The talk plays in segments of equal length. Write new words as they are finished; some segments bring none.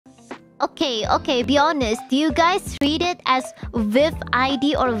Okay, be honest. Do you guys read it as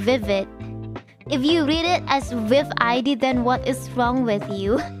VIV-ID or vivid? If you read it as VIV-ID, then what is wrong with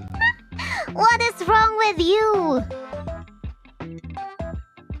you? What is wrong with you?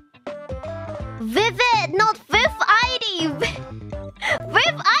 Vivid, not VIV-ID.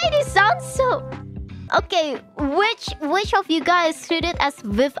 VIV-ID sounds so... Okay, which of you guys read it as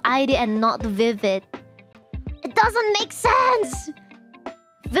VIV-ID and not vivid? It doesn't make sense.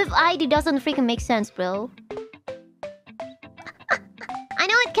 VIV-ID doesn't freaking make sense, bro. I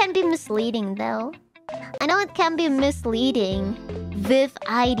know it can be misleading, though. I know it can be misleading.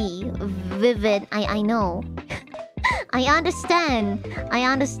 VIV-ID, vivid. I know. I understand.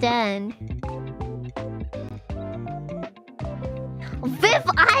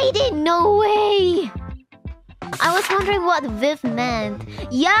 VIV-ID, no way. I was wondering what Viv meant.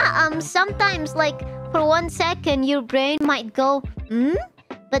 Yeah, sometimes like for 1 second your brain might go, hmm?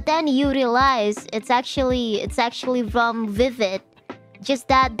 But then you realize it's actually from vivid. Just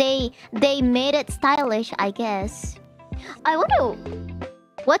that they made it stylish, I guess. I wonder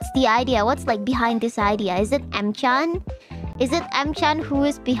what's the idea? What's like behind this idea? Is it M-chan? Is it M-chan who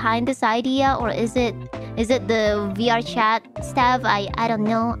is behind this idea, or is it the VR chat stuff? I don't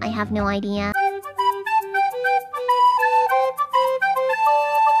know. I have no idea.